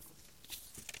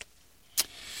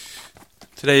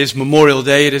Today is Memorial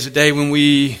Day. It is a day when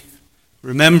we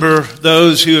remember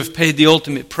those who have paid the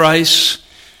ultimate price,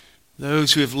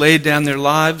 those who have laid down their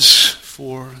lives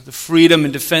for the freedom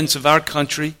and defense of our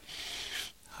country.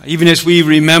 Even as we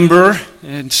remember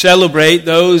and celebrate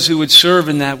those who would serve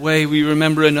in that way, we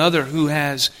remember another who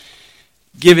has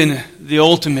given the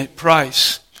ultimate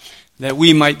price that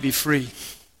we might be free.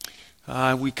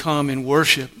 We come in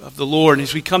worship of the Lord. And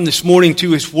as we come this morning to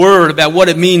His Word about what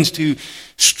it means to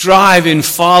strive in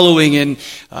following and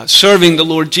serving the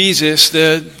Lord Jesus,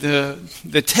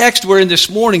 the text we're in this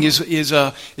morning it's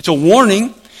a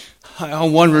warning.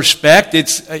 In one respect,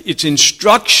 it's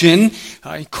instruction,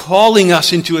 calling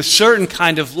us into a certain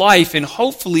kind of life, and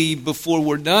hopefully before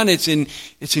we're done, it's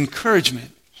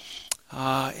encouragement,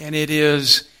 and it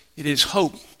is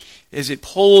hope as it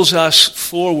pulls us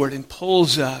forward and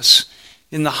pulls us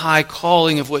in the high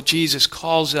calling of what Jesus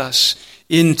calls us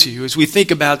into. As we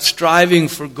think about striving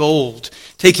for gold,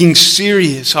 taking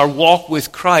serious our walk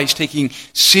with Christ, taking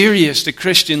serious the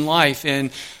Christian life,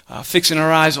 and fixing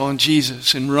our eyes on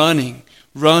Jesus and running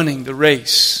the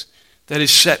race that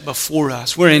is set before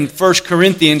us. We're in 1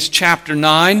 Corinthians chapter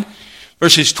 9,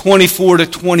 verses 24 to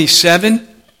 27.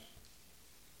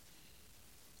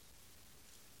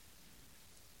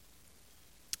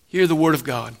 Hear the word of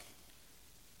God.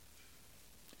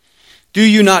 Do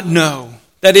you not know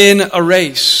that in a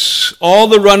race all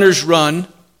the runners run,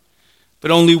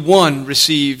 but only one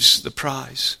receives the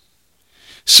prize?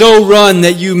 So run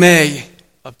that you may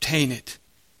obtain it.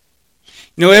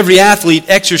 You know, every athlete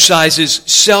exercises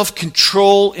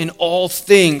self-control in all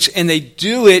things, and they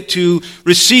do it to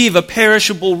receive a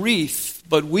perishable wreath,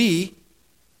 but we,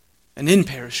 an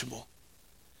imperishable.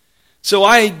 So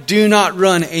I do not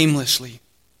run aimlessly,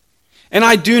 and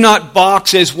I do not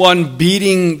box as one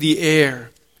beating the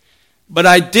air, but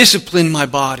I discipline my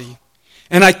body,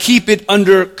 and I keep it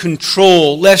under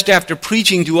control, lest after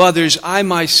preaching to others, I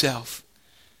myself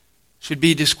should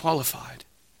be disqualified.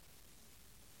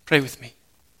 Pray with me.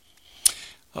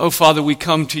 Oh, Father, we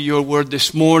come to your word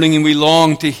this morning, and we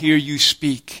long to hear you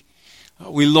speak.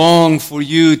 We long for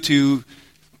you to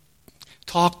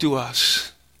talk to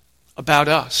us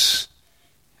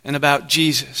and about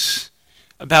Jesus,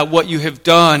 about what you have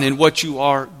done and what you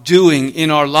are doing in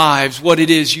our lives, what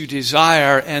it is you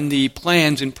desire, and the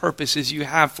plans and purposes you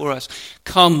have for us.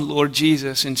 Come, Lord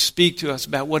Jesus, and speak to us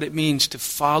about what it means to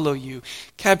follow you.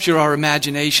 Capture our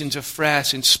imaginations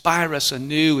afresh, inspire us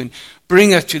anew, and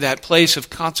bring us to that place of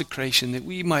consecration that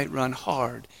we might run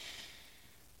hard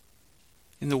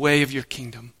in the way of your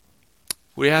kingdom.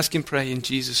 We ask and pray in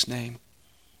Jesus' name.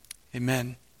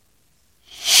 Amen.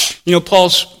 You know,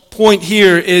 Paul's point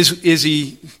here is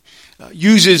he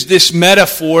uses this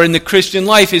metaphor in the Christian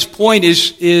life. His point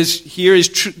is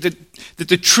that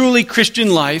the truly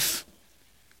Christian life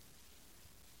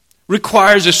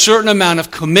requires a certain amount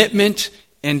of commitment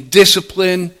and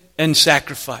discipline and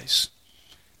sacrifice.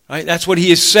 Right? That's what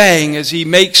he is saying as he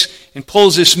makes and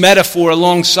pulls this metaphor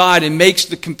alongside and makes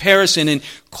the comparison and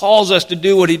calls us to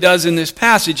do what he does in this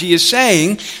passage. He is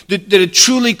saying that a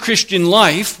truly Christian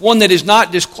life, one that is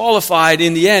not disqualified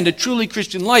in the end, a truly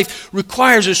Christian life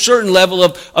requires a certain level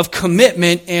of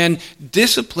commitment and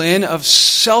discipline, of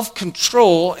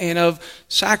self-control, and of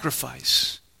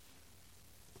sacrifice.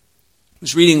 I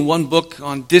was reading one book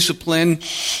on discipline.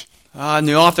 And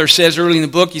the author says early in the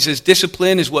book, he says,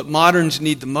 discipline is what moderns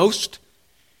need the most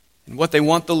and what they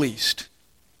want the least.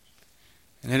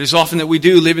 And it is often that we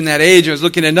do live in that age. I was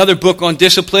looking at another book on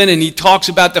discipline, and he talks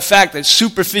about the fact that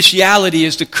superficiality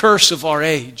is the curse of our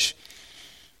age.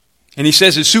 And he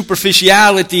says that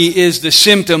superficiality is the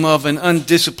symptom of an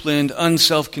undisciplined,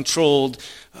 unself-controlled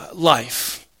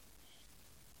life.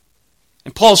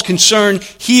 And Paul's concern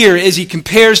here is he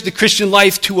compares the Christian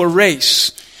life to a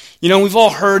race. You know, we've all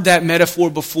heard that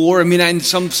metaphor before. I mean, and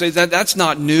some say that that's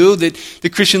not new, that the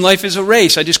Christian life is a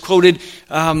race. I just quoted,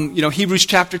 Hebrews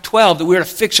chapter 12, that we're to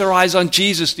fix our eyes on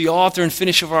Jesus, the author and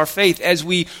finisher of our faith, as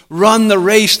we run the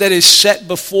race that is set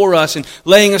before us, and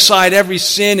laying aside every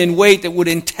sin and weight that would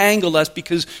entangle us,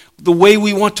 because the way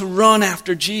we want to run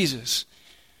after Jesus.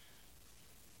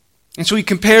 And so he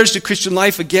compares the Christian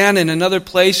life again in another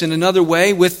place, in another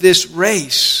way, with this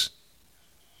race.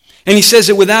 And he says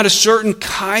that without a certain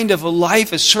kind of a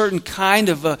life, a certain kind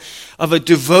of a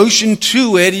devotion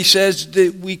to it, he says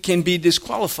that we can be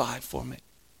disqualified from it.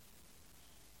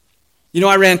 You know,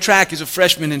 I ran track as a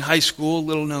freshman in high school,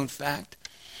 little known fact.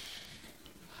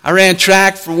 I ran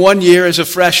track for 1 year as a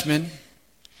freshman.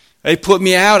 They put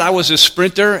me out. I was a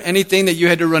sprinter. Anything that you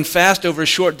had to run fast over a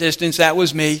short distance, that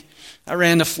was me. I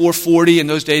ran the 440. In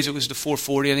those days, it was the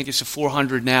 440. I think it's the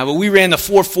 400 now. But we ran the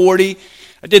 440.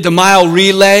 I did the mile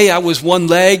relay. I was one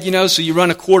leg, so you run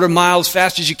a quarter mile as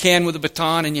fast as you can with a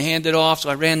baton and you hand it off. So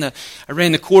I ran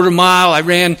the quarter mile.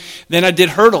 Then I did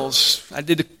hurdles. I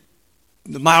did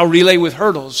the mile relay with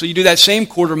hurdles. So you do that same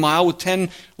quarter mile with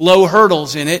 10 low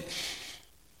hurdles in it.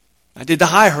 I did the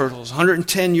high hurdles,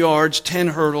 110 yards, 10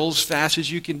 hurdles, fast as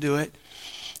you can do it.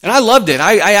 And I loved it.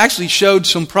 I actually showed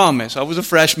some promise. I was a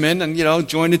freshman and,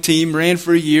 joined the team, ran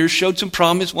for a year, showed some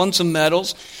promise, won some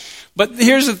medals. But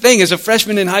here's the thing, as a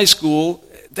freshman in high school,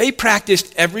 they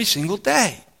practiced every single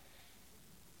day.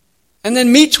 And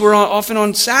then meets were often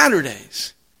on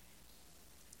Saturdays.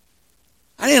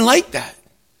 I didn't like that.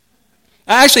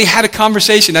 I actually had a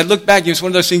conversation. I look back, it's one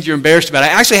of those things you're embarrassed about. I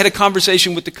actually had a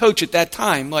conversation with the coach at that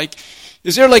time. Like,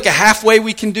 is there like a halfway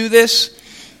we can do this?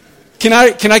 Can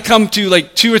I come to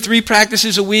like 2 or 3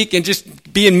 practices a week and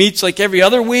just be in meets like every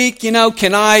other week?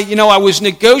 I was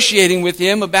negotiating with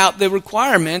him about the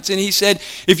requirements, and he said,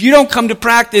 if you don't come to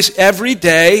practice every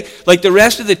day like the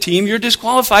rest of the team, you're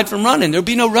disqualified from running. There'll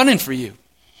be no running for you.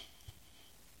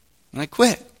 And I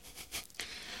quit.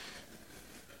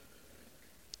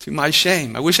 To my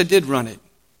shame. I wish I did run it.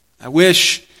 I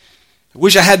wish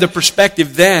I had the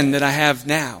perspective then that I have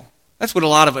now. That's what a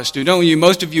lot of us do, don't you?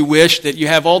 Most of you wish that you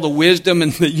have all the wisdom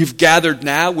and that you've gathered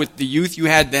now with the youth you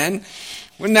had then.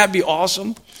 Wouldn't that be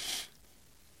awesome?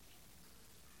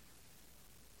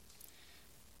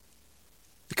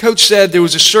 The coach said there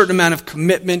was a certain amount of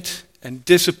commitment and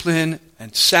discipline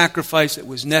and sacrifice that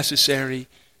was necessary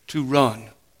to run,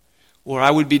 or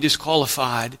I would be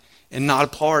disqualified and not a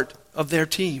part of their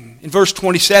team. In verse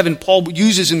 27, Paul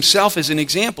uses himself as an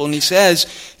example, and he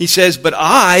says, but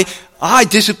I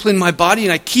discipline my body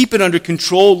and I keep it under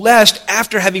control, lest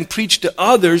after having preached to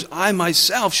others, I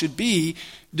myself should be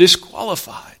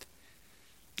disqualified.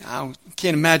 Now, I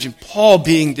can't imagine Paul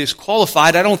being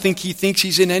disqualified. I don't think he thinks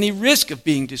he's in any risk of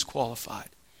being disqualified.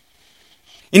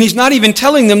 And he's not even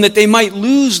telling them that they might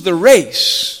lose the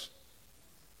race.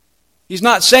 He's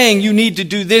not saying you need to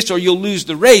do this or you'll lose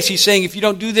the race. He's saying if you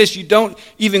don't do this, you don't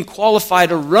even qualify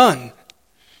to run.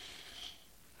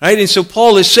 Right? And so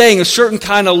Paul is saying a certain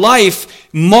kind of life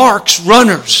marks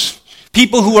runners.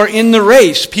 People who are in the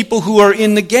race, people who are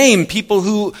in the game, people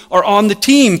who are on the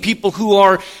team, people who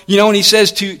are, and he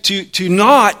says to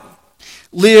not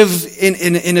live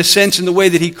in a sense in the way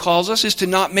that he calls us is to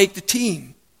not make the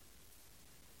team.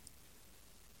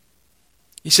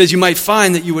 He says you might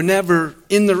find that you were never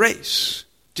in the race,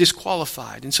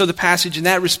 disqualified. And so the passage in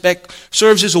that respect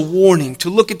serves as a warning to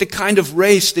look at the kind of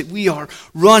race that we are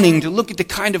running, to look at the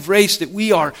kind of race that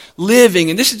we are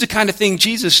living. And this is the kind of thing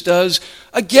Jesus does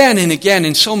again and again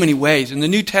in so many ways. In the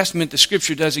New Testament, the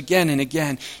Scripture does again and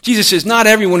again. Jesus says, not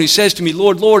everyone who says to me,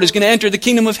 Lord, Lord, is going to enter the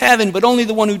kingdom of heaven, but only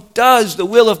the one who does the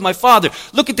will of my Father.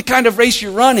 Look at the kind of race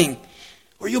you're running,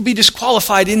 or you'll be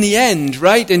disqualified in the end,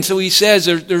 right? And so he says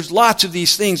there's lots of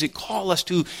these things that call us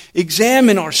to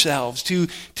examine ourselves, to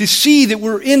see that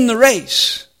we're in the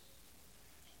race.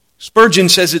 Spurgeon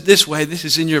says it this way, this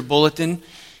is in your bulletin.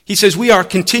 He says, we are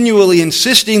continually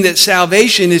insisting that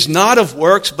salvation is not of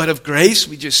works, but of grace.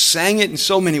 We just sang it in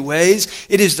so many ways.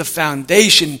 It is the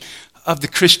foundation of the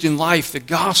Christian life, the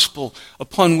gospel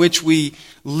upon which we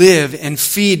live and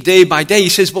feed day by day. He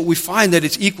says, but we find that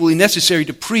it's equally necessary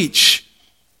to preach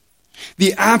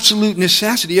the absolute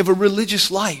necessity of a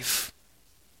religious life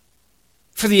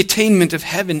for the attainment of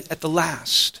heaven at the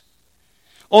last.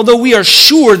 Although we are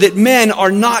sure that men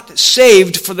are not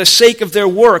saved for the sake of their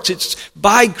works, it's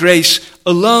by grace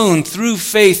alone, through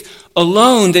faith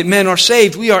alone that men are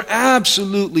saved. We are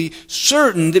absolutely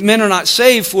certain that men are not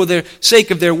saved for the sake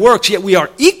of their works, yet we are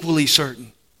equally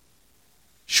certain,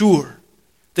 sure,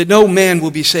 that no man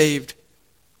will be saved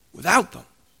without them.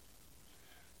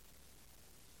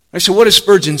 Right, so what is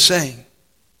Spurgeon saying?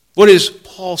 What is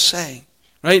Paul saying?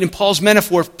 Right? In Paul's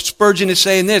metaphor, Spurgeon is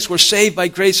saying this, we're saved by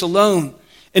grace alone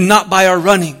and not by our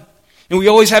running. And we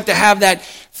always have to have that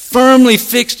firmly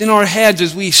fixed in our heads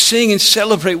as we sing and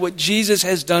celebrate what Jesus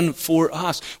has done for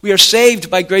us. We are saved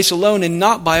by grace alone and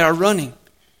not by our running.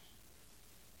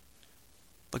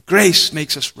 But grace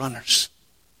makes us runners.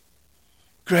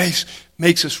 Grace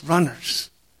makes us runners.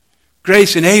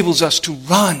 Grace enables us to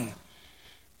run.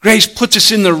 Grace puts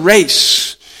us in the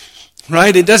race,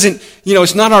 right? It doesn't,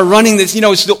 it's not our running that's,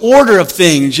 it's the order of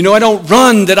things. I don't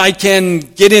run that I can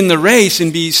get in the race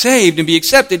and be saved and be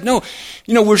accepted. No,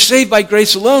 we're saved by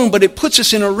grace alone, but it puts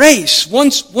us in a race.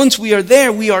 Once we are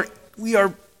there, we are,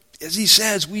 as he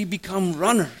says, we become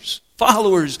runners,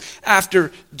 followers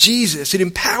after Jesus. It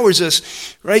empowers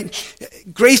us, right?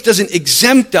 Grace doesn't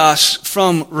exempt us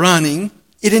from running.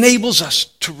 It enables us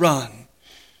to run.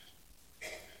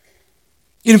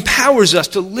 It empowers us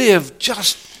to live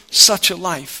just such a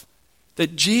life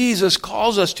that Jesus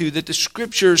calls us to, that the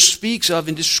Scripture speaks of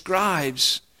and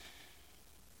describes.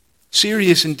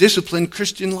 Serious and disciplined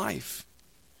Christian life.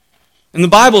 And the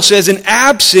Bible says an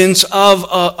absence of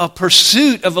a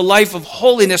pursuit of a life of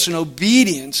holiness and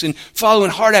obedience and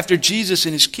following hard after Jesus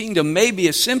and His kingdom may be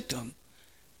a symptom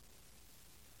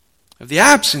of the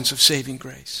absence of saving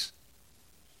grace.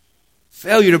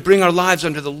 Failure to bring our lives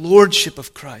under the lordship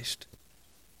of Christ.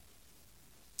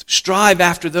 Strive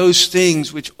after those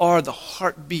things which are the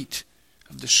heartbeat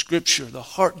of the Scripture, the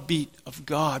heartbeat of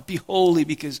God. Be holy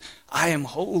because I am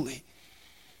holy.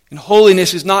 And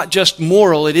holiness is not just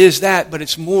moral, it is that, but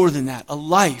it's more than that. A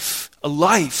life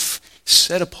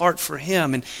set apart for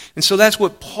Him. And so that's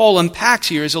what Paul unpacks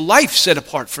here, is a life set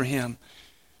apart for Him.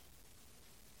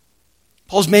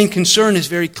 Paul's main concern is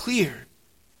very clear.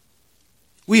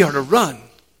 We are to run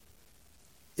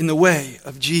in the way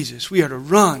of Jesus. We are to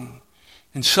run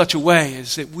in such a way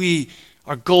as that we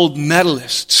are gold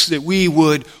medalists, that we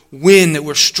would win, that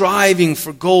we're striving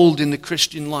for gold in the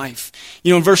Christian life.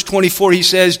 You know, in verse 24 he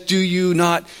says, do you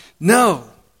not know?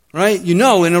 Right? You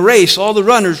know, in a race, all the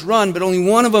runners run, but only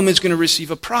one of them is going to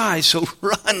receive a prize. So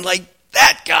run like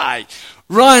that guy.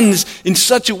 Runs in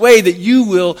such a way that you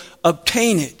will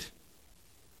obtain it.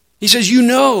 He says, you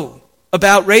know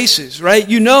about races, right?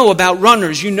 You know about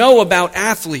runners. You know about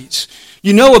athletes.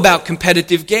 You know about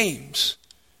competitive games.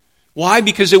 Why?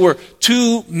 Because there were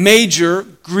two major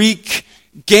Greek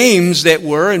games that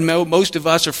were, and most of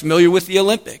us are familiar with the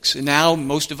Olympics. And now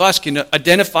most of us can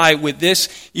identify with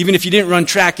this, even if you didn't run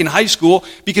track in high school,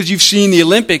 because you've seen the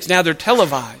Olympics. Now they're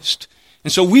televised.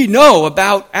 And so we know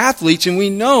about athletes, and we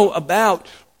know about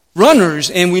runners,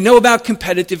 and we know about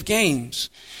competitive games.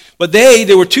 But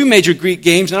there were two major Greek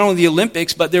games, not only the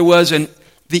Olympics, but there was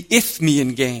the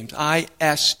Isthmian Games,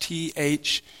 Isthmian,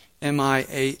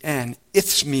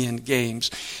 Isthmian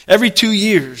Games. Every 2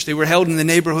 years, they were held in the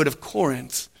neighborhood of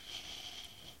Corinth.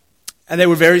 And they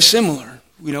were very similar,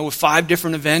 with 5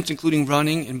 different events, including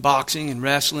running and boxing and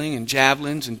wrestling and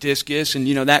javelins and discus and,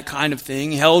 that kind of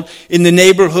thing, held in the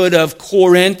neighborhood of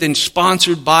Corinth and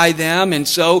sponsored by them. And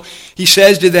so he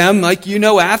says to them,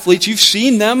 athletes, you've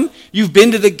seen them, you've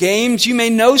been to the games, you may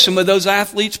know some of those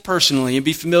athletes personally and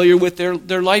be familiar with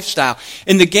their lifestyle.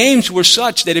 And the games were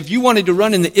such that if you wanted to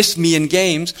run in the Isthmian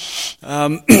Games,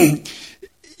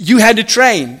 you had to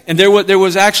train, and there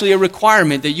was actually a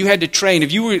requirement that you had to train.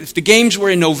 If the games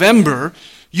were in November,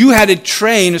 you had to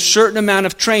train a certain amount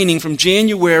of training from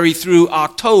January through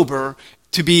October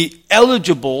to be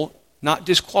eligible, not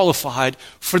disqualified,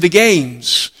 for the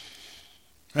games.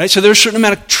 Right? So there was a certain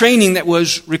amount of training that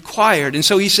was required. And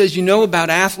so he says, you know about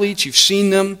athletes, you've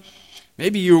seen them,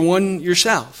 maybe you're one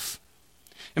yourself.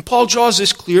 And Paul draws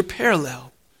this clear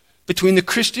parallel between the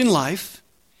Christian life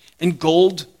and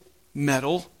gold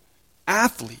medal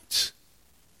athletes.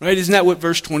 Right? Isn't that what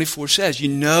verse 24 says? You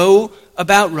know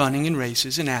about running and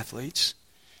races and athletes.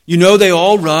 You know they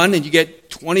all run, and you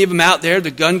get 20 of them out there, the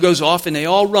gun goes off, and they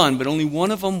all run, but only one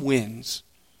of them wins.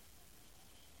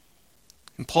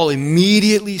 And Paul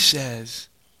immediately says,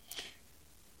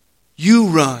 you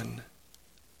run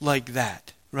like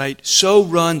that, right? So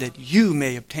run that you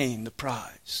may obtain the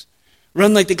prize.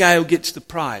 Run like the guy who gets the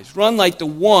prize. Run like the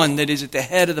one that is at the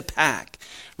head of the pack.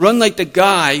 Run like the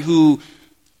guy who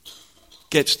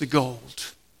gets the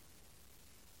gold.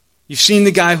 You've seen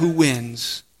the guy who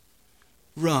wins.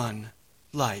 Run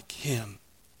like him.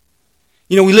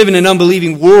 We live in an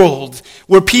unbelieving world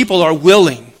where people are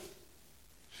willing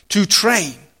to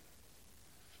train,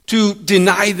 to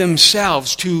deny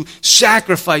themselves, to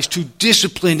sacrifice, to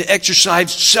discipline, to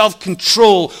exercise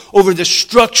self-control over the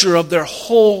structure of their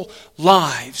whole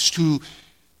lives. To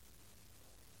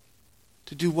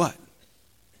do what?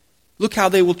 Look how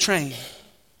they will train.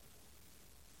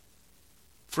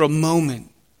 For a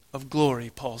moment of glory,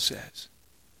 Paul says.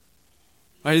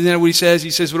 Right? Isn't that what he says?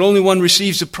 He says, when only one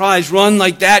receives the prize, run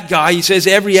like that guy. He says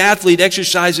every athlete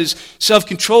exercises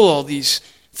self-control, all these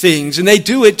things. And they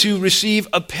do it to receive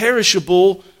a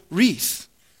perishable wreath.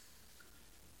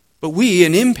 But we,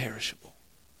 an imperishable.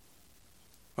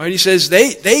 Right? He says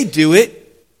they do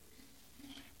it.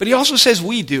 But he also says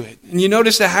we do it. And you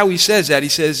notice that how he says that. He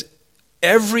says,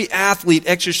 every athlete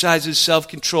exercises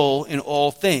self-control in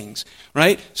all things,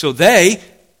 right? So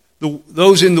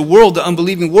those in the world, the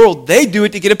unbelieving world, they do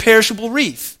it to get a perishable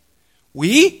wreath.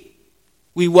 We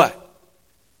what?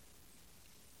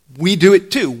 We do it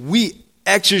too. We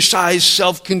exercise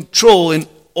self-control in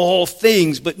all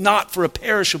things, but not for a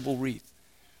perishable wreath,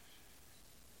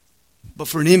 but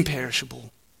for an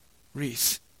imperishable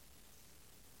wreath.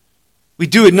 We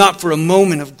do it not for a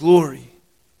moment of glory,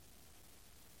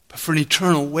 but for an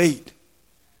eternal weight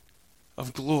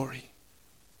of glory.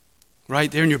 Right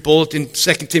there in your bulletin,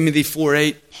 2 Timothy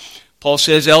 4:8, Paul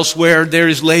says, elsewhere, there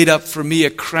is laid up for me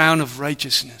a crown of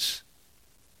righteousness.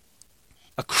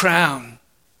 A crown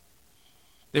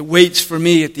that waits for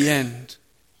me at the end.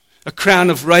 A crown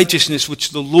of righteousness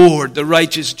which the Lord, the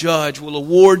righteous judge, will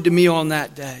award to me on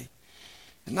that day.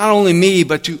 And not only me,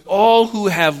 but to all who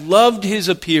have loved his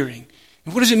appearing.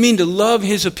 And what does it mean to love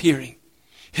his appearing?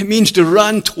 It means to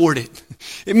run toward it.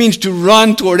 It means to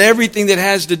run toward everything that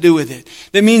has to do with it.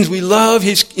 That means we love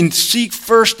his and seek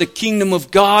first the kingdom of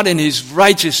God and his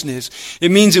righteousness. It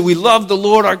means that we love the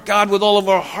Lord our God with all of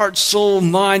our heart, soul,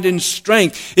 mind, and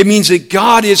strength. It means that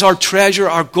God is our treasure,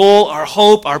 our goal, our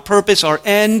hope, our purpose, our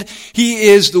end. He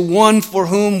is the one for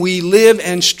whom we live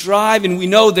and strive, and we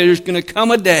know there's going to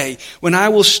come a day when I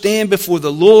will stand before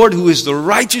the Lord who is the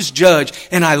righteous judge,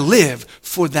 and I live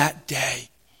for that day.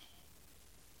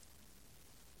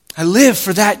 I live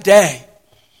for that day.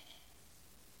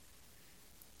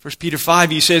 1 Peter 5,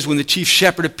 he says, when the chief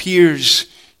shepherd appears,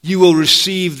 you will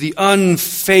receive the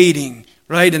unfading,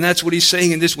 right? And that's what he's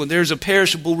saying in this one. There's a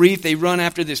perishable wreath. They run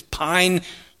after this pine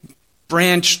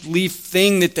branch leaf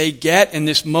thing that they get in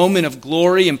this moment of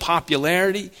glory and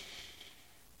popularity.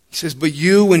 He says, but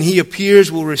you, when he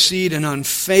appears, will receive an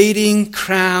unfading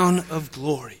crown of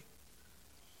glory.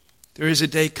 There is a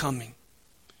day coming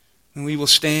and we will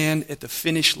stand at the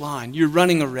finish line. You're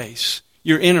running a race.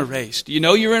 You're in a race. Do you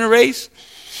know you're in a race?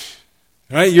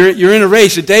 Right? You're in a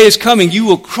race. A day is coming. You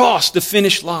will cross the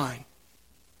finish line.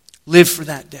 Live for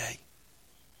that day.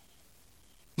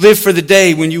 Live for the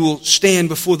day when you will stand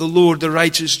before the Lord, the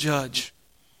righteous judge.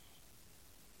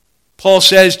 Paul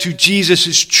says to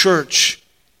Jesus' church,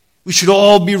 we should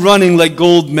all be running like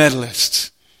gold medalists.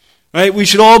 Right? We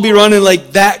should all be running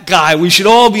like that guy. We should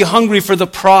all be hungry for the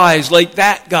prize like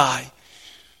that guy.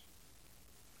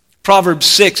 Proverbs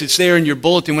 6, it's there in your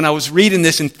bulletin. When I was reading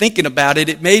this and thinking about it,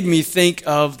 it made me think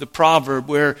of the proverb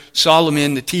where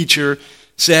Solomon, the teacher,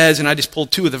 says, and I just pulled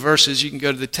two of the verses, you can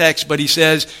go to the text, but he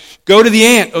says, go to the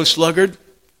ant, O sluggard,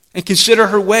 and consider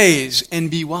her ways and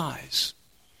be wise.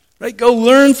 Right? Go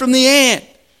learn from the ant.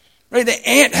 Right? The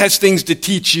ant has things to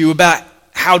teach you about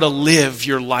how to live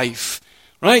your life.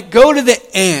 Right? Go to the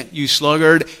ant, you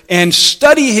sluggard, and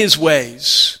study his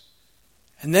ways.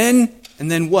 And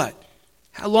then what?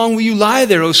 How long will you lie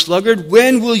there, O sluggard?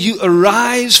 When will you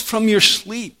arise from your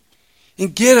sleep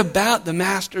and get about the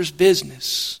master's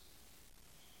business?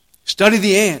 Study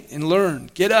the ant and learn.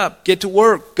 Get up, get to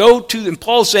work. And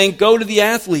Paul's saying, go to the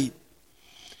athlete.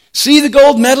 See the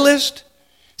gold medalist?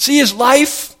 See his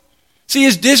life? See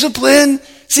his discipline?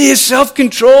 See his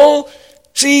self-control?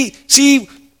 See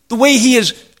the way he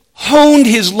has honed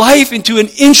his life into an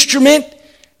instrument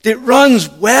that runs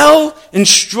well and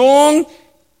strong,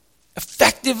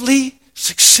 effectively,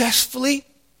 successfully.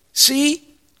 See?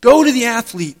 Go to the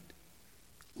athlete.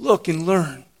 Look and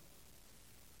learn.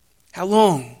 How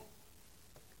long?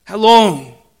 How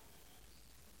long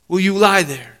will you lie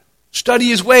there? Study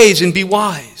his ways and be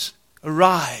wise.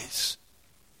 Arise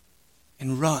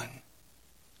and run.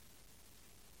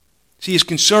 See, his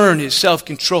concern is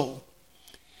self-control.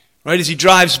 Right, as he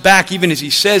drives back, even as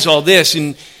he says all this,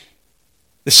 in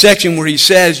the section where he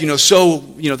says,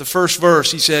 the first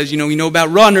verse, he says, you know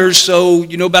about runners, so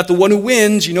you know about the one who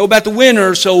wins, you know about the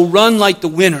winner, so run like the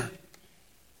winner.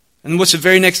 And what's the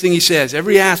very next thing he says?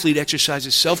 Every athlete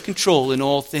exercises self-control in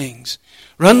all things.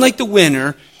 Run like the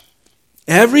winner.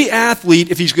 Every athlete,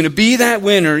 if he's going to be that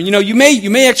winner, you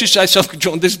may exercise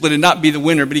self-control and discipline and not be the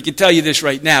winner, but he can tell you this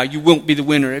right now, you won't be the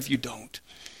winner if you don't.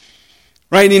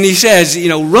 Right, and he says,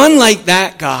 run like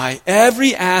that guy.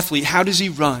 Every athlete, how does he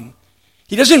run?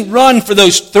 He doesn't run for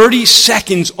those 30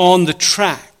 seconds on the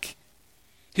track.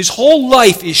 His whole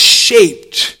life is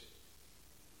shaped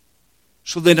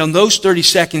so that on those 30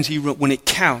 seconds, when it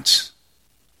counts,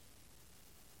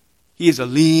 he is a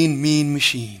lean, mean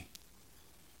machine.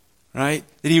 Right?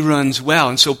 That he runs well.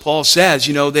 And so Paul says,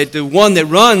 that the one that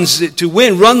runs to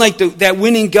win, run like that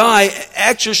winning guy,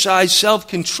 exercise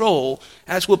self-control.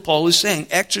 That's what Paul is saying.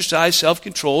 Exercise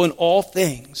self-control in all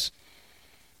things.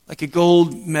 Like a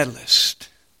gold medalist.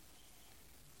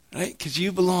 Right? Because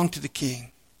you belong to the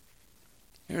King.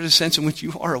 There's a sense in which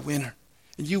you are a winner.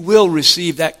 And you will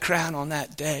receive that crown on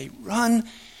that day. Run.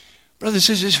 Brothers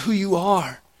and sisters, who you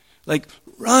are.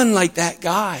 Run like that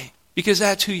guy. Because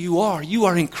that's who you are. You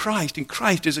are in Christ. And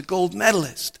Christ is a gold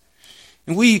medalist.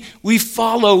 And we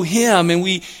follow him, and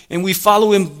we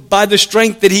follow him by the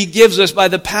strength that he gives us, by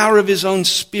the power of his own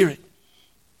Spirit.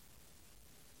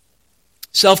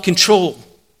 Self-control.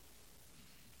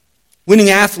 Winning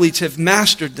athletes have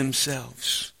mastered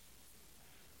themselves.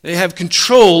 They have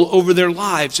control over their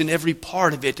lives in every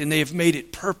part of it, and they have made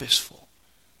it purposeful.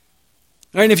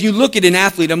 All right, and if you look at an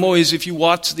athlete, if you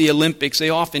watch the Olympics, they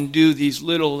often do these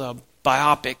little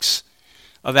biopics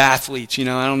of athletes. I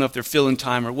don't know if they're filling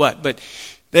time or what, but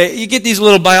you get these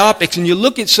little biopics, and you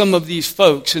look at some of these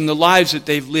folks and the lives that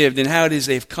they've lived and how it is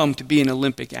they've come to be an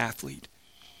Olympic athlete.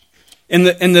 And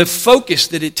the focus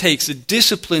that it takes, the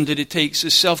discipline that it takes,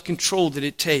 the self-control that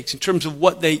it takes in terms of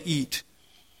what they eat.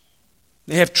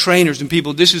 They have trainers and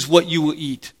people, this is what you will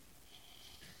eat.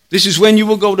 This is when you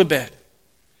will go to bed.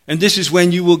 And this is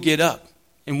when you will get up.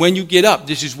 And when you get up,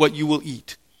 this is what you will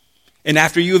eat. And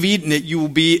after you have eaten it, you will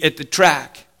be at the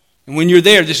track. And when you're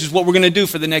there, this is what we're going to do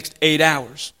for the next 8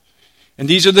 hours. And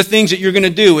these are the things that you're going to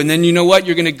do. And then you know what?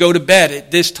 You're going to go to bed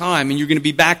at this time. And you're going to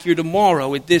be back here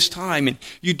tomorrow at this time. And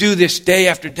you do this day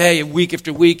after day and week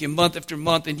after week and month after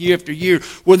month and year after year,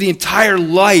 where the entire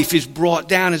life is brought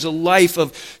down as a life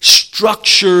of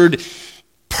structured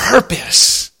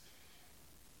purpose.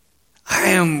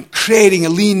 I am creating a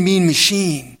lean, mean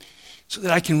machine so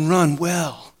that I can run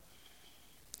well.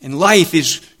 And life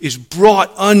is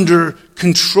brought under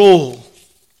control.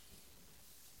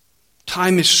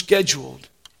 Time is scheduled,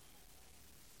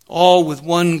 all with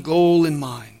one goal in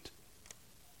mind,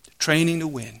 training to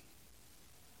win,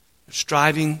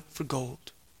 striving for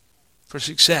gold, for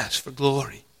success, for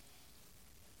glory.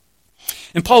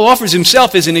 And Paul offers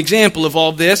himself as an example of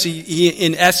all this. He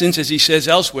in essence, as he says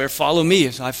elsewhere, follow me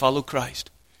as I follow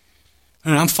Christ.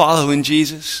 And I'm following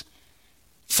Jesus.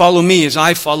 Follow me as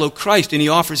I follow Christ. And he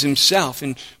offers himself.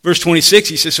 In verse 26,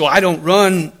 he says, so I don't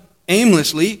run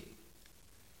aimlessly.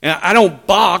 And I don't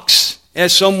box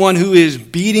as someone who is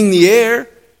beating the air.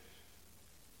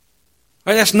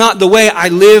 Right? That's not the way I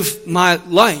live my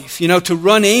life, to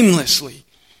run aimlessly.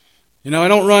 I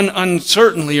don't run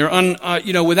uncertainly or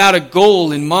without a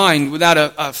goal in mind, without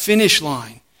a finish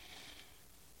line.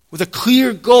 With a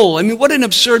clear goal. What an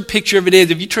absurd picture of it is.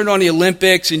 If you turn on the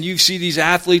Olympics and you see these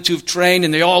athletes who've trained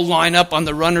and they all line up on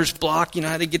the runner's block,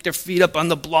 how they get their feet up on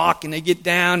the block and they get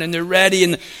down and they're ready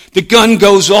and the gun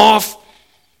goes off.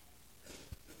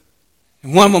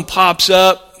 And one of them pops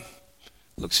up,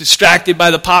 looks distracted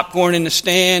by the popcorn in the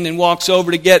stand and walks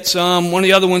over to get some. One of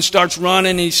the other ones starts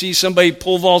running and he sees somebody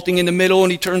pole vaulting in the middle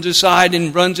and he turns aside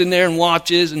and runs in there and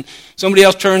watches. And somebody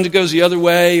else turns and goes the other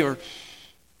way. Or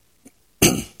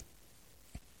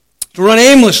to run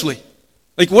aimlessly.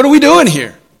 What are we doing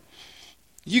here?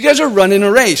 You guys are running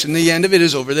a race and the end of it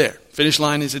is over there. Finish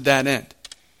line is at that end.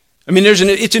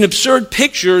 It's an absurd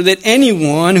picture that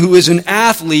anyone who is an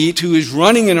athlete who is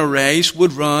running in a race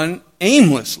would run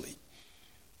aimlessly.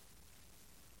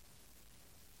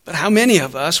 But how many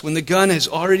of us, when the gun has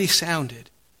already sounded,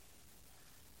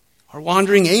 are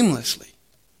wandering aimlessly,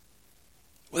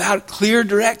 without clear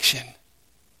direction,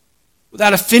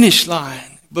 without a finish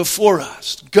line before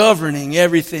us, governing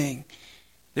everything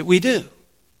that we do?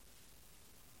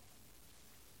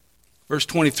 Verse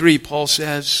 23, Paul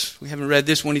says, we haven't read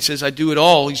this one, he says, I do it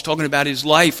all. He's talking about his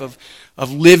life of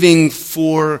living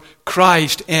for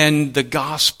Christ and the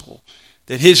gospel.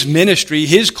 That his ministry,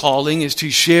 his calling is to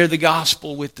share the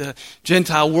gospel with the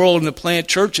Gentile world and to plant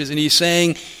churches. And he's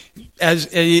saying, as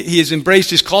he has embraced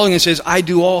his calling and says, I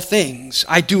do all things.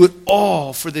 I do it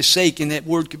all for the sake. And that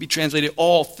word could be translated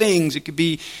all things.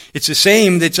 It's the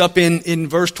same that's up in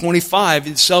verse 25.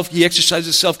 He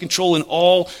exercises self-control in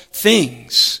all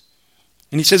things.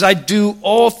 And he says, I do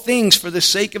all things for the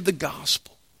sake of the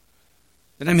gospel,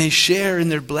 that I may share in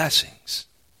their blessings.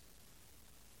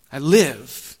 I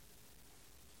live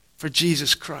for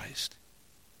Jesus Christ.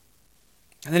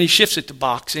 And then he shifts it to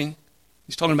boxing.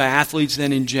 He's talking about athletes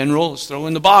then in general. Let's throw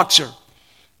in the boxer.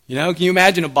 Can you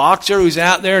imagine a boxer who's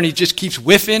out there and he just keeps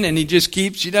whiffing and he just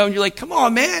keeps, and you're like, come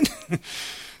on, man.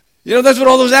 That's what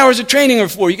all those hours of training are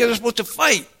for. You guys are supposed to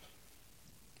fight.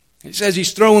 He says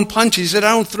he's throwing punches. He said,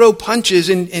 I don't throw punches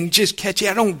and just catch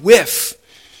it. I don't whiff.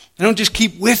 I don't just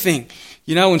keep whiffing,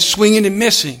 and swinging and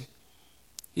missing.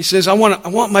 He says, I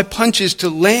want my punches to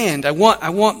land. I want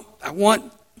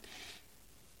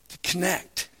to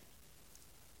connect.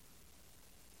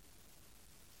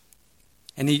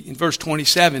 And in verse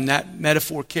 27, that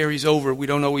metaphor carries over. We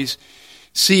don't always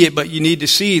see it, but you need to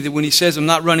see that when he says, I'm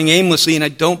not running aimlessly and I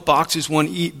don't box as one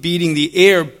beating the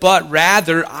air, but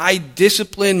rather I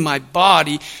discipline my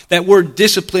body. That word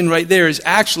discipline right there is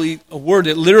actually a word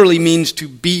that literally means to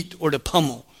beat or to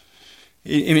pummel.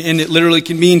 And it literally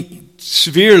can mean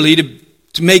severely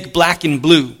to make black and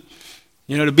blue.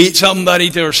 To beat somebody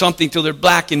or something till they're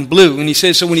black and blue. And he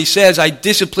says, so when he says, I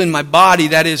discipline my body,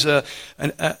 that is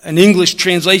an English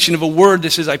translation of a word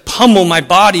that says, I pummel my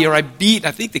body, or I beat.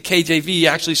 I think the KJV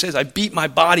actually says, I beat my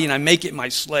body and I make it my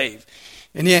slave.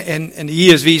 And the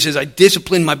ESV says, I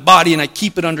discipline my body and I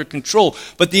keep it under control.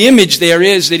 But the image there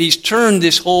is that he's turned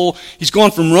he's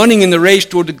gone from running in the race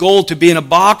toward the goal to being a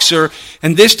boxer.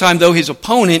 And this time, though, his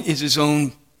opponent is his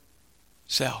own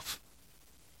self.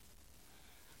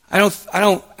 I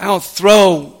don't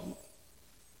throw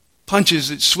punches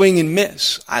that swing and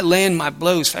miss. I land my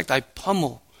blows. In fact, I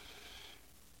pummel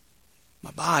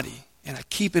my body and I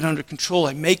keep it under control.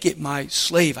 I make it my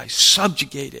slave. I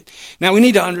subjugate it. Now, we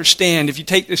need to understand, if you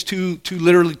take this too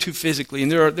literally, too physically, and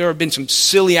there have been some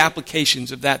silly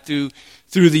applications of that through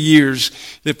the years,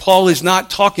 that Paul is not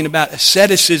talking about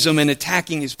asceticism and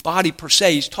attacking his body per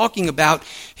se. He's talking about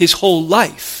his whole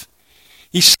life.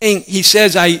 He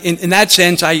says, in that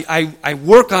sense, I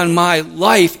work on my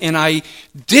life and I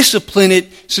discipline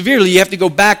it severely. You have to go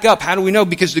back up. How do we know?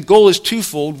 Because the goal is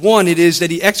twofold. One, it is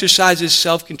that he exercises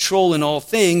self-control in all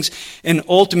things. And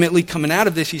ultimately, coming out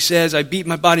of this, he says, I beat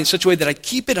my body in such a way that I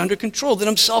keep it under control, that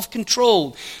I'm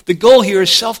self-controlled. The goal here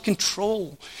is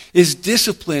self-control, is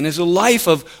discipline, is a life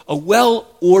of a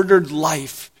well-ordered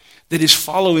life that is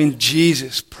following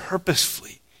Jesus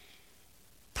purposefully,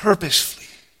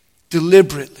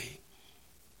 deliberately,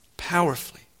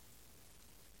 powerfully.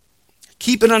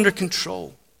 Keep it under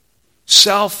control.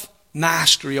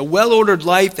 Self-mastery, a well-ordered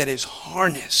life that is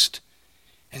harnessed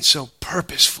and so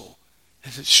purposeful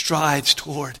as it strides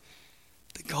toward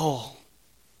the goal.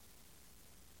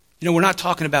 We're not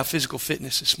talking about physical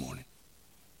fitness this morning,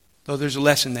 though there's a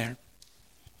lesson there.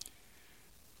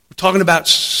 We're talking about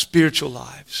spiritual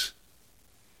lives.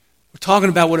 We're talking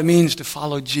about what it means to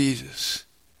follow Jesus.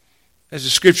 As the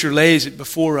Scripture lays it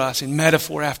before us in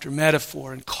metaphor after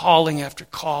metaphor and calling after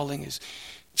calling, as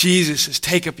Jesus says,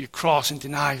 take up your cross and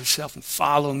deny yourself and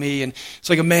follow me. And it's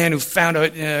like a man who found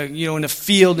out, in a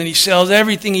field and he sells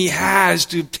everything he has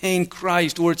to obtain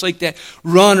Christ. Or it's like that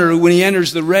runner who, when he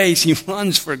enters the race, he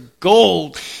runs for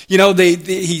gold. He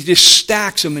just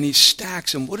stacks them and he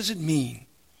stacks them. What does it mean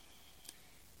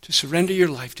to surrender your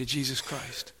life to Jesus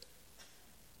Christ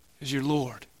as your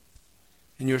Lord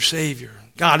and your Savior?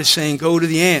 God is saying, go to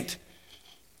the ant,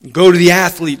 go to the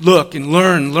athlete, look and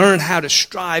learn how to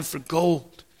strive for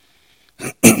gold.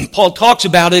 Paul talks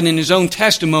about it in his own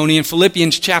testimony in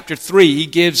Philippians chapter 3. He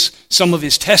gives some of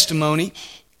his testimony.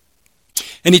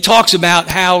 And he talks about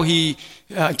how he,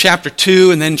 chapter 2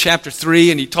 and then chapter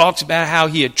 3, and he talks about how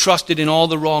he had trusted in all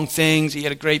the wrong things. He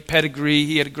had a great pedigree,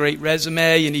 he had a great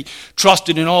resume, and he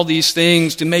trusted in all these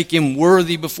things to make him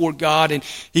worthy before God. And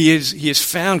he has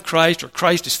found Christ, or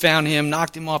Christ has found him,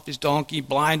 knocked him off his donkey,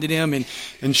 blinded him,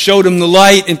 and showed him the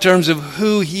light in terms of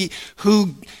who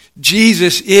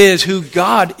Jesus is, who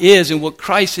God is, and what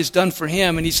Christ has done for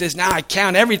him. And he says, now I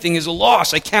count everything as a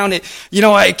loss. I count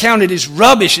it as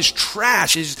rubbish, as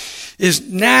trash, as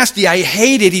nasty. I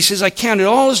hate it. He says, I count it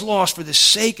all as loss for the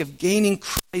sake of gaining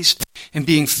Christ and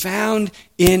being found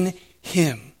in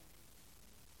him.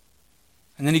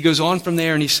 And then he goes on from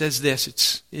there and he says this,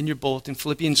 it's in your bulletin,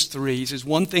 Philippians 3. He says,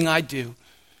 one thing I do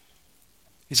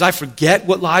is I forget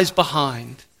what lies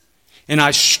behind and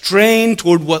I strain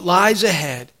toward what lies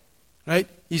ahead. Right?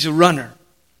 He's a runner.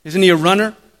 Isn't he a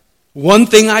runner? One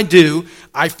thing I do,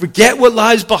 I forget what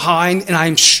lies behind and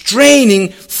I'm straining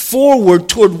forward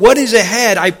toward what is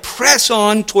ahead. I press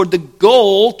on toward the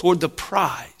goal, toward the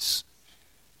prize.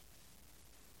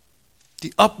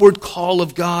 The upward call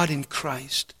of God in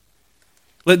Christ.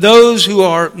 Let those who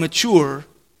are mature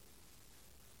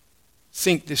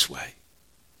think this way.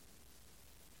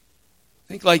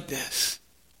 Think like this.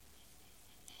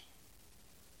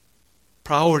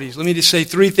 Priorities. Let me just say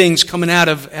three things coming out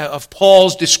of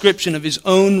Paul's description of his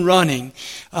own running.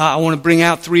 I want to bring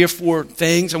out 3 or 4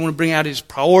 things. I want to bring out his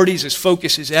priorities, his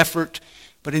focus, his effort.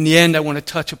 But in the end, I want to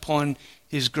touch upon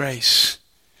his grace.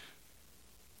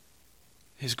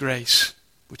 His grace,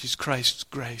 which is Christ's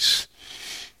grace.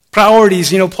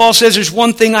 Priorities. Paul says there's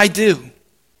one thing I do.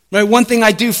 Right? One thing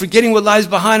I do, forgetting what lies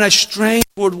behind, I strain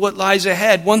toward what lies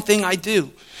ahead. One thing I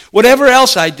do. Whatever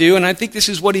else I do, and I think this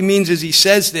is what he means as he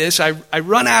says this, I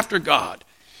run after God.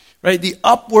 Right? The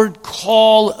upward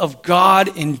call of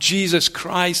God in Jesus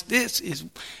Christ. This is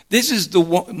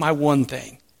my one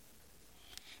thing.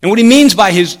 And what he means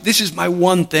by this is my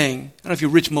one thing. I don't know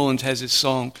if Rich Mullins has his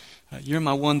song, You're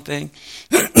My One Thing.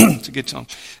 It's a good song.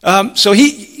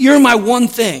 You're my one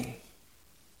thing.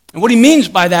 And what he means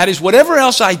by that is whatever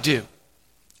else I do,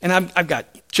 and I've got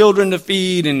children to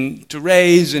feed and to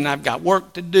raise, and I've got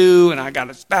work to do, and I've got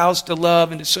a spouse to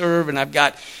love and to serve, and I've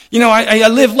got, I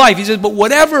live life. He says, but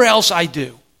whatever else I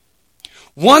do,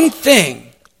 one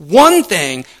thing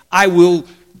I will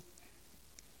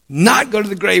not go to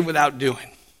the grave without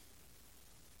doing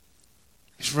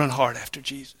is run hard after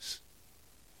Jesus.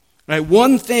 Right?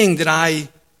 One thing that I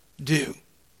do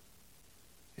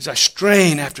is I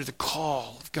strain after the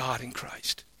call of God in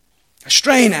Christ. I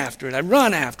strain after it. I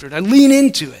run after it. I lean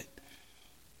into it.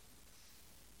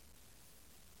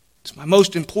 It's my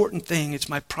most important thing. It's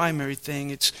my primary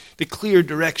thing. It's the clear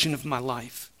direction of my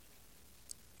life.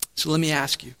 So let me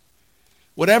ask you,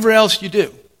 whatever else you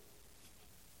do,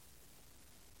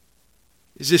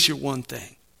 is this your one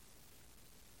thing?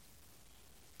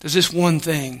 Does this one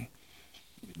thing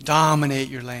dominate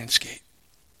your landscape?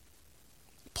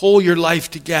 Pull your life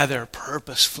together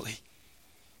purposefully?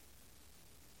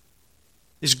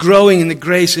 Is growing in the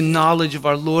grace and knowledge of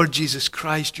our Lord Jesus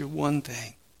Christ your one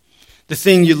thing? The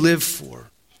thing you live for?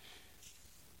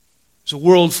 There's a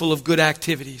world full of good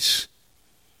activities.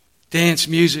 Dance,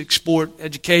 music, sport,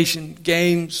 education,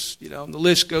 games, the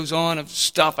list goes on of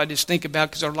stuff I just think about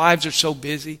because our lives are so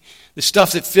busy. The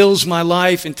stuff that fills my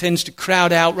life and tends to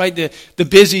crowd out, right? The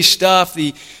busy stuff,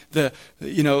 the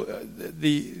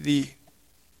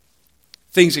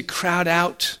things that crowd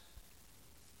out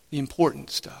the important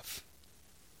stuff,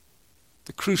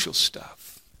 the crucial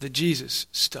stuff, the Jesus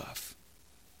stuff.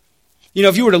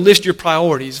 If you were to list your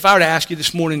priorities, if I were to ask you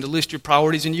this morning to list your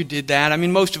priorities and you did that,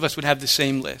 most of us would have the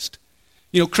same list.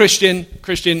 Christian,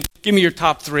 give me your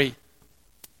top 3.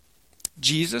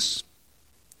 Jesus,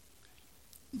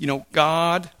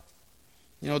 God,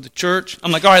 the church.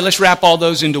 I'm like, all right, let's wrap all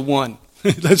those into one.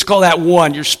 Let's call that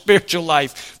one, your spiritual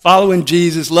life. Following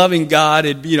Jesus, loving God,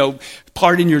 and,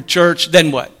 part in your church.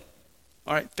 Then what?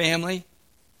 All right, family,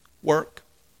 work.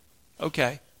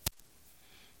 Okay.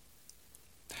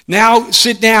 Now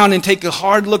sit down and take a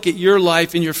hard look at your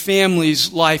life and your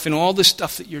family's life and all the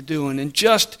stuff that you're doing, and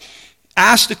just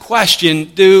ask the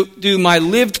question, do my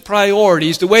lived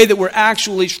priorities, the way that we're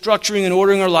actually structuring and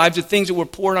ordering our lives, the things that we're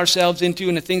pouring ourselves into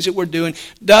and the things that we're doing,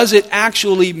 does it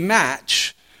actually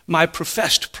match my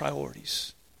professed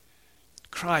priorities?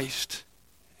 Christ,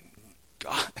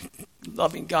 God,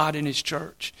 loving God in His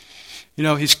church,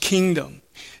 His kingdom.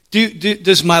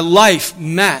 Does my life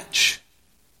match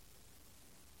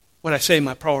what I say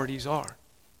my priorities are?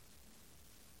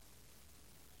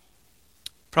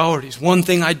 Priorities. One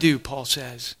thing I do, Paul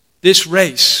says. This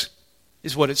race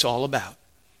is what it's all about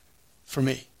for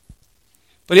me.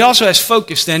 But he also has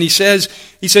focus then. He says,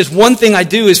 one thing I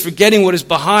do is forgetting what is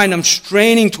behind. I'm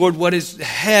straining toward what is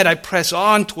ahead. I press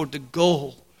on toward the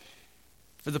goal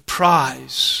for the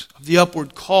prize of the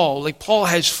upward call. Like Paul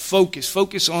has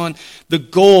focus on the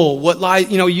goal. What lies,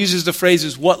 he uses the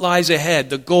phrases, what lies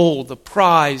ahead, the goal, the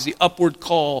prize, the upward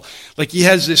call. Like he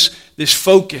has this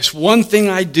focus. One thing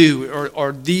I do,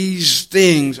 or these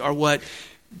things are what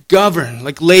govern,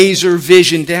 like laser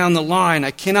vision down the line. I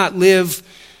cannot live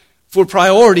for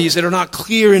priorities that are not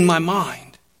clear in my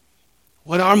mind.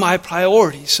 What are my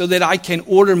priorities so that I can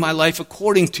order my life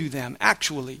according to them,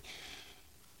 actually?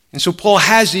 And so Paul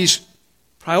has these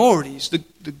priorities,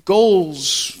 the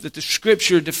goals that the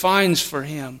Scripture defines for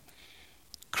him.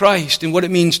 Christ and what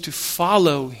it means to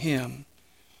follow Him,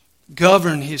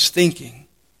 govern his thinking.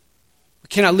 We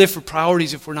cannot live for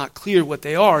priorities if we're not clear what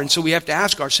they are. And so we have to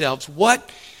ask ourselves, what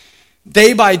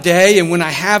day by day, and when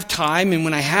I have time, and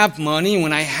when I have money, and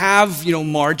when I have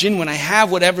margin, when I have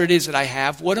whatever it is that I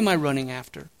have, what am I running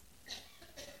after?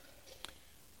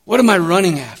 What am I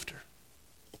running after?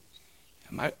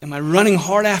 Am I running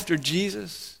hard after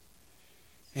Jesus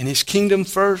and His kingdom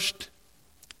first?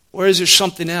 Or is there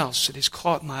something else that has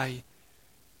caught my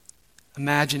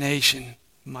imagination,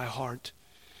 my heart?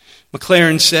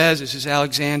 McLaren says, this is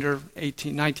Alexander,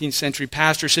 19th century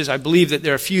pastor, says, I believe that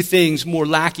there are few things more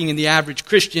lacking in the average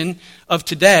Christian of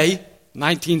today,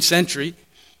 19th century,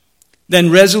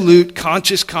 than resolute,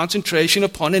 conscious concentration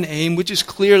upon an aim which is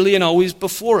clearly and always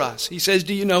before us. He says,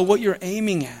 do you know what you're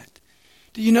aiming at?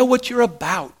 Do you know what you're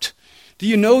about? Do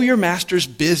you know your master's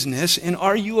business, and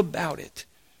are you about it?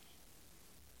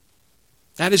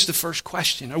 That is the first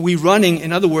question. Are we running,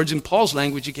 in other words, in Paul's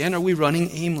language again, are we running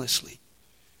aimlessly?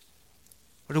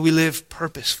 Or do we live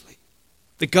purposefully?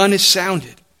 The gun is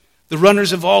sounded. The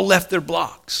runners have all left their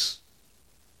blocks.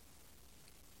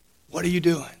 What are you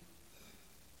doing?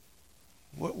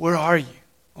 Where are you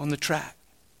on the track?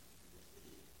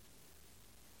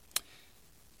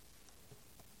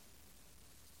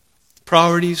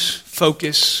 Priorities,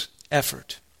 focus,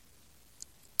 effort.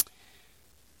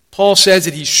 Paul says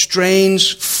that he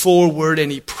strains forward and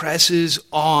he presses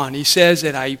on. He says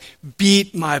that I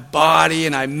beat my body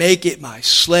and I make it my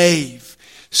slave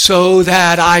so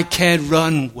that I can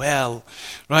run well.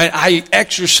 Right? I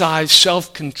exercise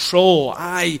self-control.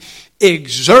 I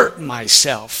exert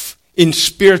myself in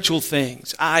spiritual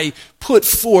things. I put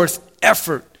forth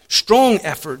effort. Strong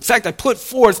effort. In fact, I put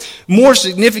forth more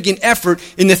significant effort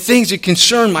in the things that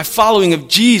concern my following of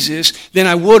Jesus than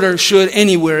I would or should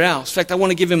anywhere else. In fact, I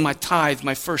want to give him my tithe,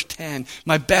 my first 10,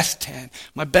 my best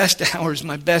hours,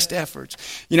 my best efforts.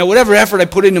 Whatever effort I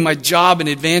put into my job and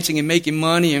advancing and making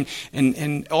money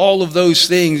and all of those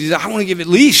things, I want to give at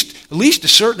least a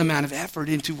certain amount of effort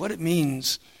into what it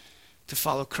means to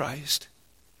follow Christ.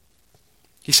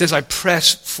 He says, I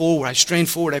press forward, I strain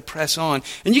forward, I press on.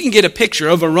 And you can get a picture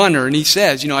of a runner, and he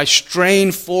says, I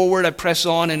strain forward, I press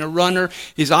on, and a runner,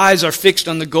 his eyes are fixed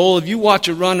on the goal. If you watch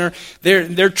a runner,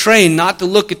 they're trained not to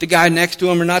look at the guy next to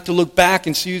him or not to look back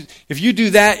and see. If you do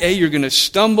that, you're going to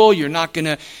stumble,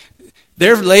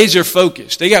 they're laser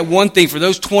focused. They got one thing for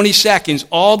those 20 seconds.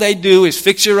 All they do is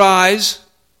fix your eyes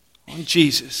on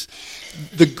Jesus,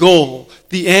 the goal,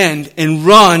 the end, and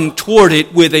run toward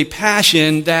it with a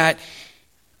passion that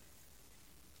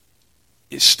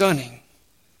is stunning,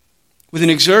 with an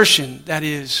exertion that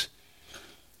is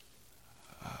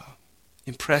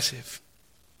impressive.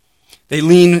 They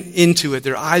lean into it.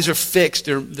 Their eyes are fixed.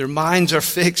 Their minds are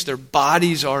fixed. Their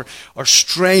bodies are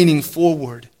straining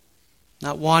forward,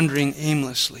 not wandering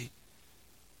aimlessly.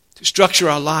 To structure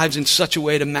our lives in such a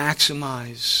way to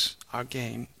maximize our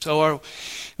gain. So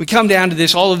we come down to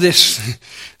this, all of this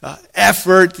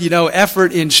effort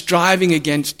in striving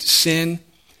against sin,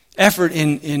 effort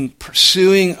in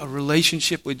pursuing a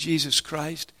relationship with Jesus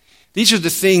Christ. These are the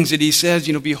things that he says,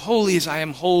 be holy as I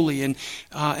am holy,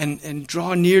 and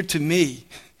draw near to me.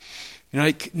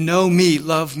 Know me,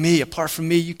 love me. Apart from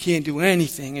me, you can't do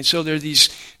anything. And so there are these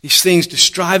things to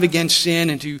strive against sin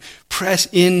and to press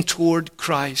in toward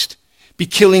Christ. Be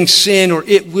killing sin or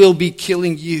it will be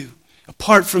killing you.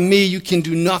 Apart from me, you can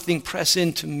do nothing. Press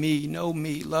into me, know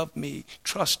me, love me,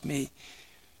 trust me.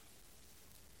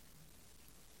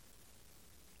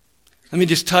 Let me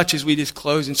just touch as we just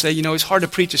close and say, it's hard to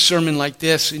preach a sermon like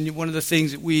this. And one of the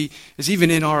things that is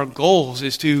even in our goals,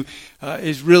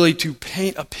 is really to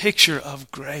paint a picture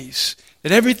of grace.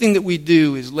 That everything that we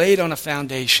do is laid on a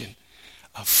foundation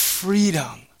of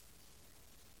freedom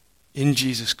in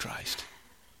Jesus Christ.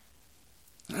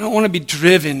 I don't want to be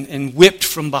driven and whipped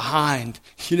from behind.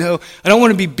 I don't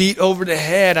want to be beat over the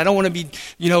head. I don't want to be,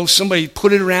 somebody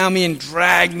put it around me and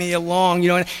drag me along.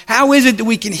 How is it that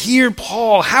we can hear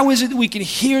Paul? How is it that we can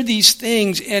hear these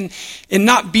things and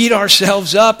not beat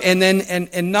ourselves up and then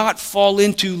and not fall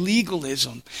into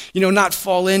legalism? Not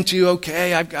fall into,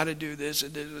 okay, I've got to do this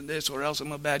and this and this, or else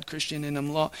I'm a bad Christian and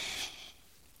I'm lost.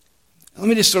 Let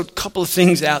me just throw a couple of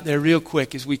things out there real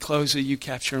quick as we close the U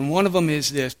capture. And one of them is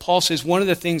this. Paul says, one of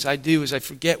the things I do is I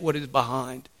forget what is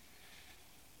behind.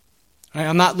 Right?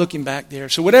 I'm not looking back there.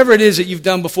 So whatever it is that you've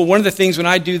done before, one of the things when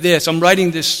I do this, I'm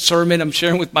writing this sermon, I'm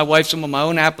sharing with my wife some of my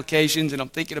own applications, and I'm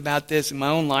thinking about this in my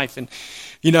own life. And,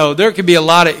 there could be a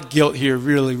lot of guilt here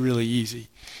really, really easy.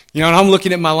 And I'm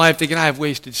looking at my life thinking, I have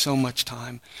wasted so much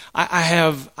time. I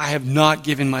have not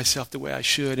given myself the way I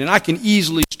should. And I can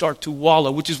easily start to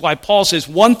wallow, which is why Paul says,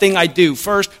 one thing I do,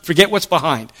 first, forget what's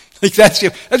behind. That's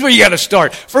where you got to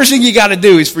start. First thing you got to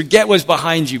do is forget what's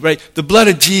behind you, right? The blood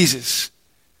of Jesus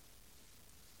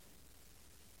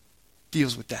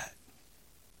deals with that.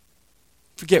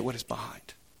 Forget what is behind.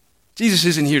 Jesus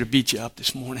isn't here to beat you up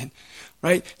this morning,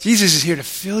 right? Jesus is here to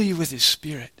fill you with his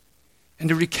Spirit and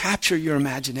to recapture your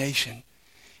imagination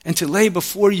and to lay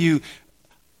before you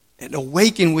and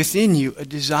awaken within you a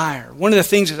desire. One of the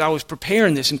things as I was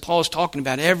preparing this, and Paul's talking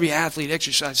about every athlete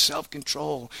exercise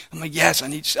self-control. I'm like, yes, I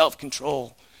need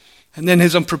self-control. And then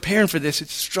as I'm preparing for this, it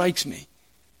strikes me.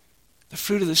 The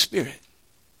fruit of the Spirit.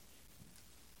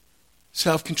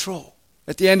 Self-control.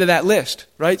 At the end of that list,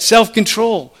 right?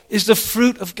 Self-control is the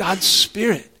fruit of God's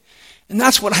Spirit. And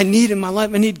that's what I need in my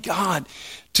life. I need God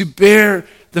to bear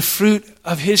the fruit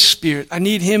of his Spirit. I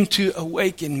need him to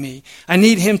awaken me. I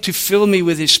need him to fill me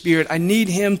with his Spirit. I need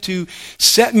him to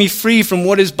set me free from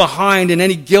what is behind and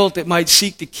any guilt that might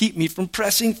seek to keep me from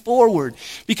pressing forward.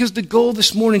 Because the goal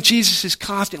this morning, Jesus is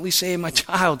constantly saying, my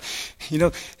child,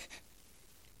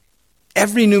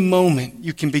 every new moment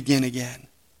you can begin again.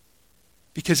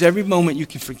 Because every moment you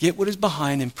can forget what is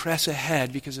behind and press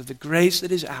ahead because of the grace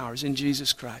that is ours in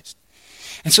Jesus Christ.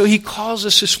 And so he calls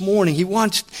us this morning. He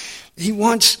wants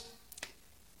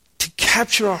to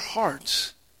capture our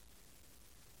hearts,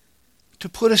 to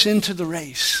put us into the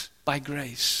race by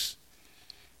grace.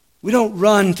 We don't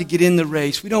run to get in the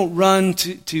race. We don't run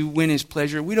to win his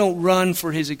pleasure. We don't run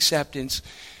for his acceptance.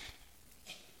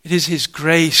 It is his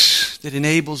grace that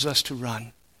enables us to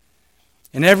run.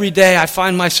 And every day I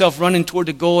find myself running toward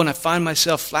the goal and I find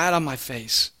myself flat on my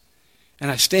face.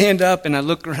 And I stand up and I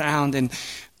look around, and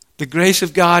the grace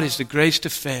of God is the grace to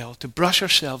fail, to brush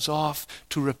ourselves off,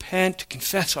 to repent, to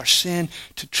confess our sin,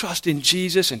 to trust in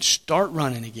Jesus and start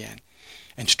running again.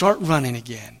 And start running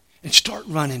again. And start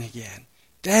running again.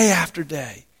 Day after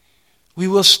day. We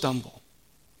will stumble.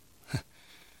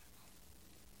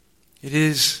 It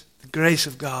is the grace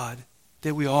of God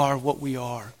that we are what we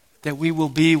are, that we will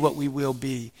be what we will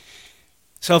be.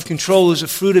 Self-control is a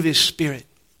fruit of his Spirit.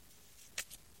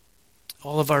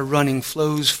 All of our running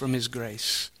flows from his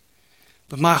grace.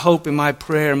 But my hope and my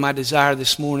prayer and my desire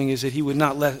this morning is that he would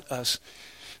not let us,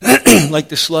 like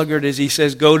the sluggard, as he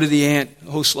says, go to the ant,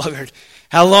 oh sluggard,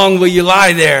 how long will you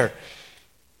lie there?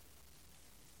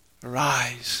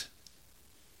 Arise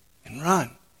and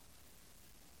run.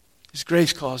 His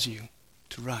grace calls you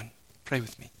to run. Pray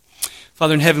with me.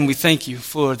 Father in heaven, we thank you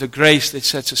for the grace that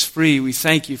sets us free. We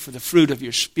thank you for the fruit of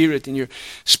your Spirit and your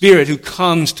Spirit who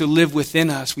comes to live within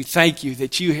us. We thank you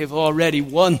that you have already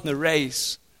won the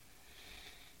race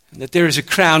and that there is a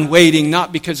crown waiting,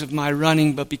 not because of my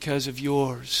running, but because of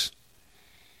yours.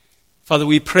 Father,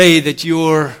 we pray that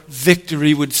your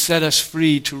victory would set us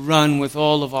free to run with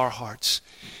all of our hearts,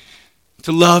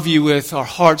 to love you with our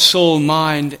heart, soul,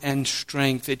 mind, and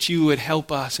strength, that you would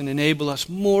help us and enable us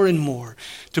more and more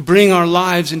to bring our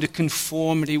lives into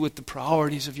conformity with the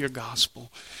priorities of your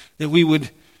gospel, that we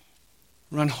would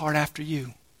run hard after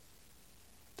you,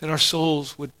 that our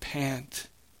souls would pant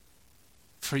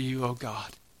for you, O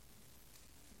God,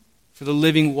 for the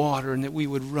living water, and that we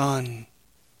would run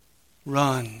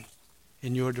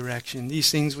in your direction.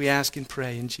 These things we ask and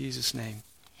pray in Jesus' name.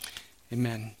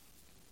 Amen.